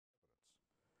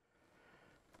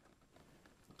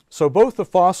So both the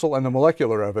fossil and the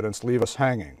molecular evidence leave us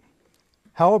hanging.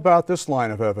 How about this line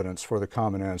of evidence for the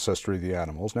common ancestry of the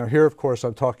animals? Now here, of course,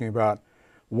 I'm talking about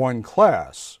one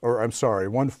class, or I'm sorry,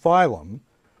 one phylum,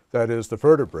 that is the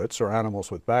vertebrates, or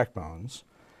animals with backbones.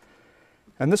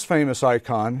 And this famous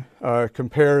icon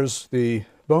compares the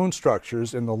bone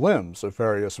structures in the limbs of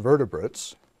various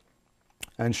vertebrates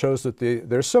and shows that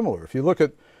they're similar. If you look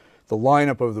at the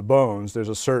lineup of the bones, there's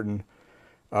a certain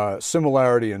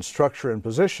similarity in structure and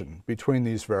position between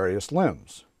these various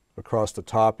limbs. Across the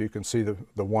top, you can see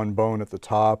the one bone at the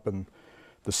top, and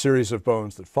the series of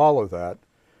bones that follow that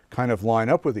kind of line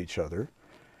up with each other.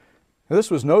 Now, this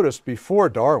was noticed before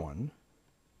Darwin.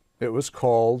 It was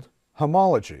called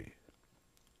homology,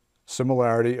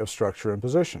 similarity of structure and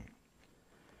position.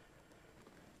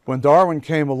 When Darwin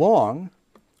came along,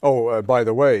 by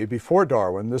the way, before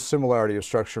Darwin, this similarity of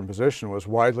structure and position was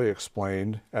widely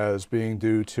explained as being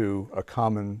due to a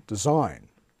common design.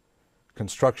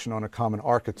 Construction on a common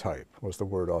archetype was the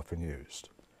word often used.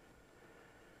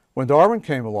 When Darwin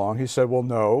came along, he said, well,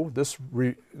 no, this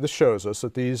shows us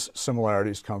that these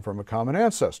similarities come from a common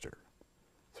ancestor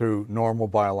through normal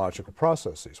biological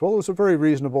processes. Well, it was a very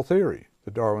reasonable theory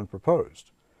that Darwin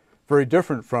proposed, very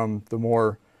different from the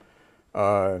more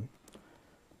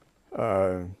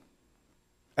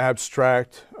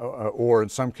abstract or in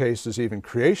some cases even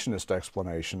creationist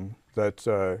explanation that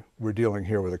we're dealing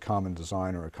here with a common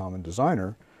design or a common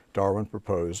designer. Darwin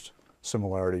proposed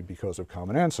similarity because of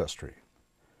common ancestry.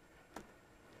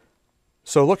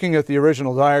 So looking at the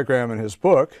original diagram in his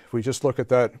book, if we just look at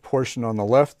that portion on the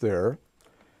left there,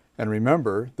 and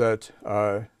remember that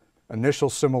initial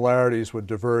similarities would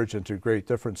diverge into great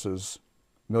differences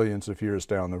millions of years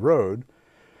down the road,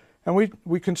 and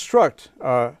we construct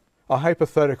a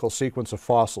hypothetical sequence of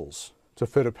fossils to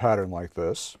fit a pattern like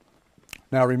this.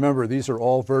 Now remember, these are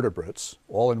all vertebrates,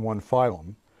 all in one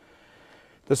phylum.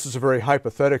 This is a very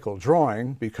hypothetical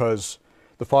drawing because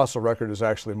the fossil record is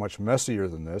actually much messier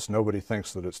than this. Nobody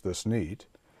thinks that it's this neat.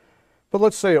 But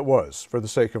let's say it was, for the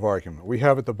sake of argument. We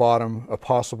have at the bottom a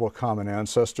possible common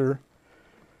ancestor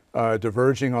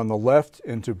diverging on the left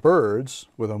into birds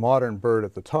with a modern bird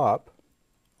at the top.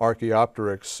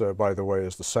 Archaeopteryx, by the way,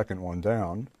 is the second one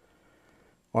down.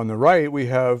 On the right, we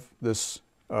have this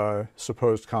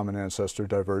supposed common ancestor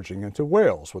diverging into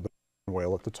whales with a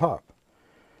whale at the top.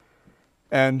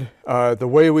 And the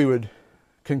way we would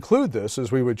conclude this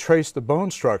is we would trace the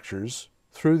bone structures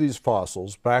through these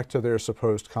fossils back to their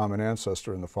supposed common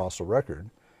ancestor in the fossil record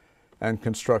and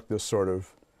construct this sort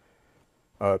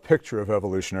of picture of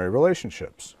evolutionary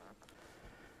relationships.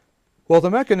 Well,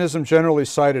 the mechanism generally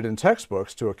cited in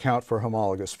textbooks to account for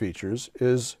homologous features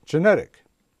is genetic.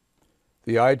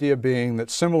 The idea being that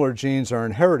similar genes are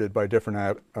inherited by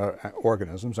different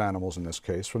organisms, animals in this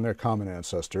case, from their common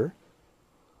ancestor.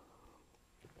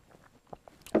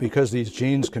 Because these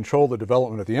genes control the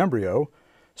development of the embryo,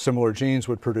 similar genes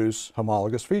would produce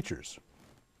homologous features.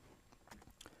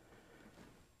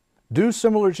 Do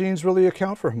similar genes really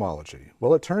account for homology?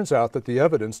 Well, it turns out that the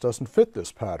evidence doesn't fit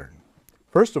this pattern.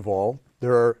 First of all,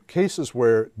 there are cases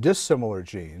where dissimilar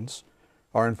genes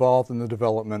are involved in the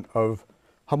development of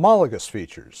homologous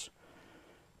features.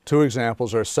 Two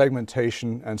examples are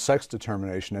segmentation and sex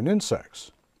determination in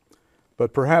insects.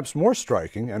 But perhaps more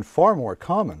striking and far more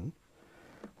common,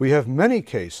 we have many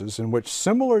cases in which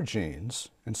similar genes,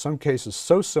 in some cases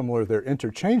so similar they're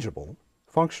interchangeable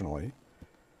functionally,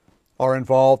 are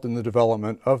involved in the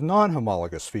development of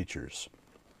non-homologous features.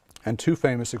 And two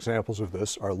famous examples of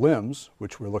this are limbs,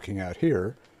 which we're looking at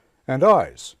here, and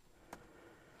eyes.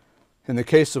 In the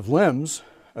case of limbs,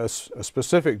 a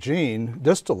specific gene,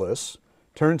 distalis,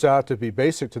 turns out to be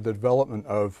basic to the development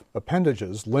of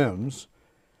appendages, limbs,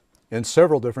 in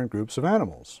several different groups of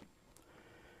animals.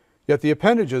 Yet the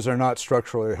appendages are not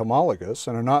structurally homologous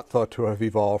and are not thought to have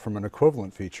evolved from an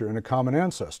equivalent feature in a common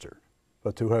ancestor,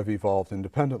 but to have evolved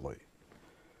independently.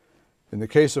 In the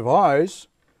case of eyes,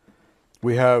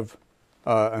 we have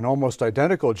an almost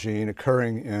identical gene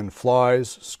occurring in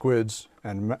flies, squids,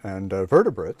 and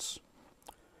vertebrates,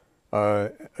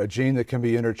 a gene that can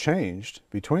be interchanged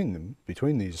between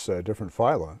these different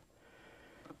phyla.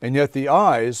 And yet the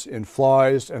eyes in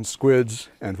flies and squids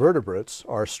and vertebrates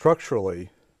are structurally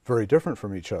very different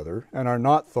from each other and are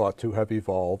not thought to have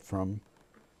evolved from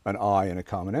an eye in a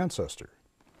common ancestor.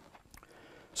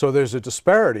 So there's a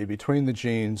disparity between the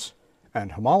genes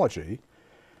and homology.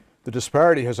 The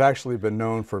disparity has actually been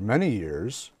known for many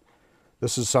years.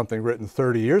 This is something written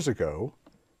 30 years ago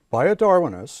by a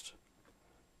Darwinist.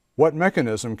 What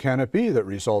mechanism can it be that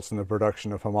results in the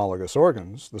production of homologous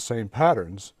organs, the same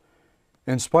patterns,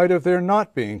 in spite of their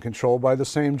not being controlled by the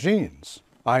same genes?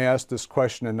 I asked this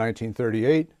question in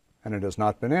 1938, and it has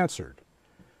not been answered.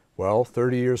 Well,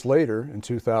 30 years later, in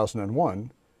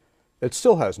 2001, it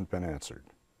still hasn't been answered.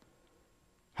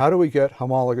 How do we get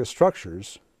homologous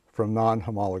structures from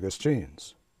non-homologous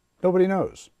genes? Nobody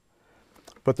knows.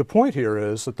 But the point here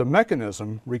is that the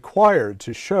mechanism required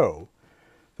to show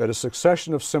that a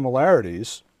succession of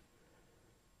similarities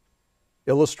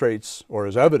illustrates or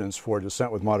is evidence for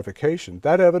descent with modification,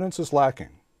 that evidence is lacking.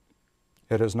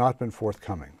 It has not been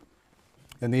forthcoming.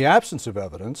 In the absence of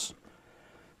evidence,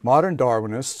 modern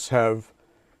Darwinists have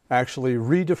actually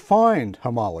redefined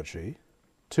homology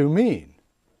to mean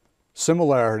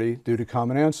similarity due to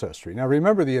common ancestry. Now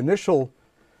remember, the initial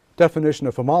definition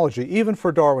of homology, even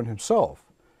for Darwin himself,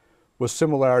 was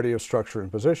similarity of structure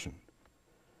and position.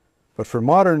 But for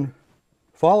modern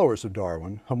followers of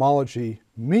Darwin, homology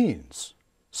means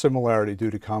similarity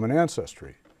due to common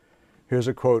ancestry. Here's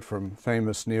a quote from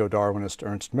famous neo-Darwinist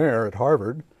Ernst Mayr at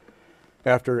Harvard.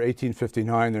 After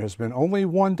 1859, there has been only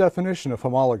one definition of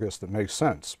homologous that makes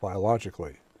sense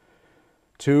biologically.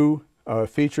 Two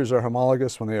features are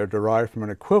homologous when they are derived from an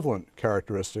equivalent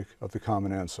characteristic of the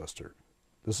common ancestor.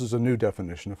 This is a new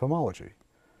definition of homology.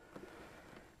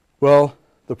 Well,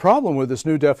 the problem with this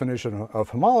new definition of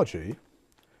homology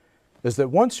is that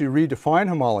once you redefine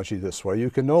homology this way, you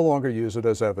can no longer use it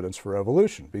as evidence for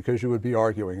evolution, because you would be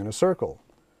arguing in a circle.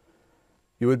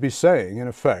 You would be saying, in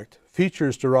effect,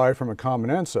 features derived from a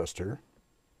common ancestor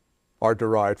are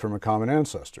derived from a common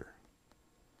ancestor.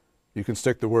 You can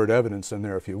stick the word evidence in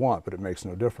there if you want, but it makes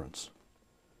no difference.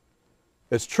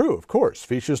 It's true, of course,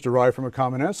 features derived from a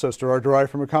common ancestor are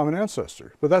derived from a common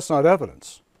ancestor, but that's not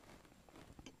evidence.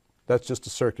 That's just a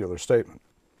circular statement.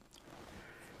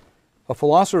 A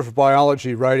philosopher of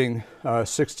biology writing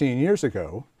 16 years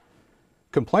ago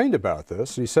complained about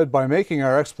this. He said, by making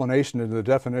our explanation into the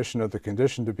definition of the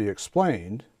condition to be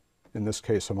explained, in this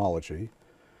case homology,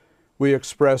 we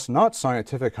express not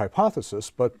scientific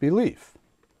hypothesis, but belief.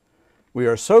 We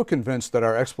are so convinced that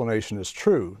our explanation is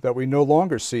true that we no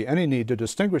longer see any need to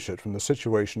distinguish it from the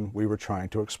situation we were trying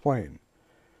to explain.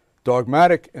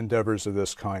 Dogmatic endeavors of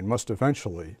this kind must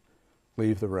eventually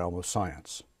leave the realm of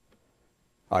science.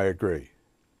 I agree.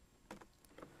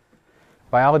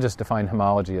 Biologists define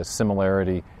homology as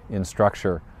similarity in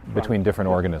structure between different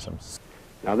organisms.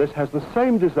 Now this has the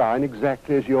same design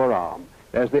exactly as your arm.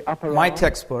 There's the upper My arm,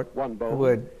 textbook one bone.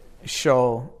 would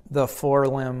show the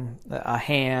forelimb, a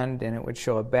hand, and it would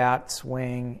show a bat's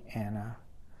wing and a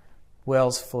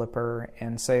whale's flipper,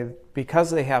 and say because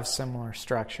they have similar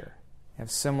structure, have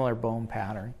similar bone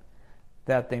pattern,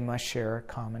 that they must share a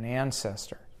common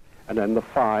ancestor. And then the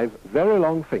 5 very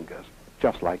long fingers,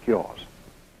 just like yours.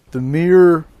 The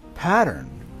mere pattern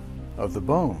of the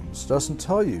bones doesn't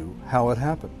tell you how it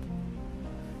happened.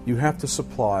 You have to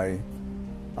supply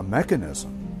a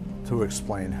mechanism to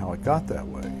explain how it got that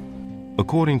way.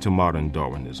 According to modern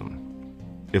Darwinism,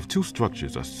 if two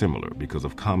structures are similar because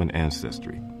of common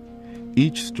ancestry,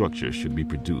 each structure should be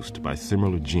produced by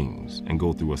similar genes and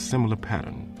go through a similar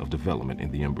pattern of development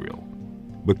in the embryo.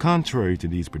 But contrary to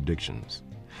these predictions,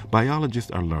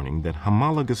 biologists are learning that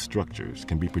homologous structures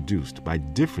can be produced by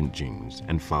different genes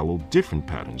and follow different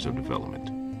patterns of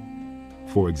development.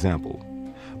 For example,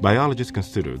 biologists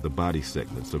consider the body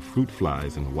segments of fruit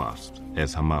flies and wasps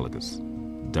as homologous.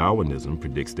 Darwinism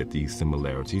predicts that these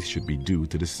similarities should be due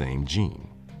to the same gene.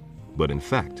 But in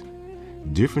fact,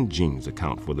 different genes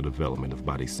account for the development of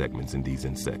body segments in these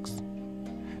insects.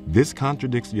 This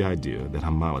contradicts the idea that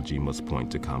homology must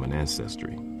point to common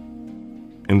ancestry.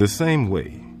 In the same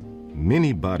way,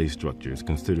 many body structures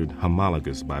considered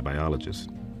homologous by biologists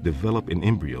develop in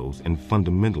embryos in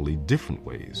fundamentally different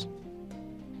ways.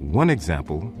 One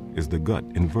example is the gut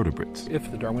in vertebrates.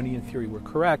 If the Darwinian theory were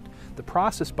correct, the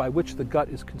process by which the gut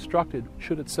is constructed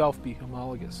should itself be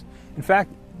homologous. In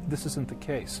fact, this isn't the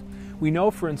case. We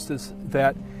know, for instance,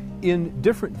 that in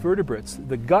different vertebrates,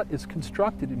 the gut is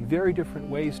constructed in very different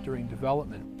ways during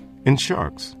development. In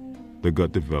sharks, the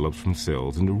gut develops from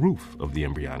cells in the roof of the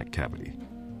embryonic cavity.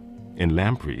 In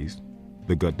lampreys,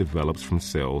 the gut develops from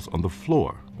cells on the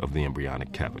floor of the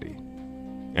embryonic cavity.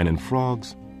 And in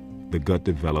frogs, the gut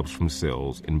develops from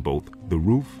cells in both the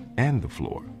roof and the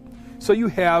floor. So you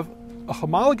have a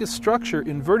homologous structure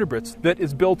in vertebrates that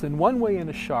is built in one way in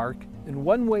a shark, in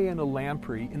one way in a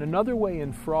lamprey, in another way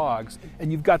in frogs,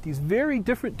 and you've got these very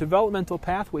different developmental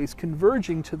pathways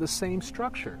converging to the same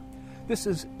structure. This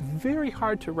is very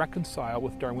hard to reconcile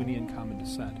with Darwinian common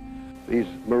descent. These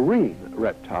marine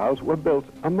reptiles were built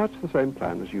on much the same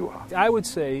plan as you are. I would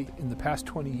say in the past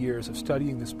 20 years of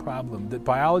studying this problem that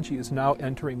biology is now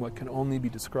entering what can only be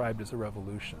described as a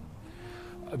revolution.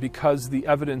 because the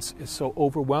evidence is so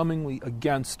overwhelmingly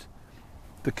against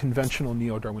the conventional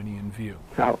neo-Darwinian view.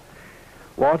 Now,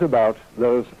 what about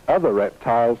those other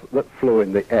reptiles that flew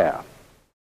in the air?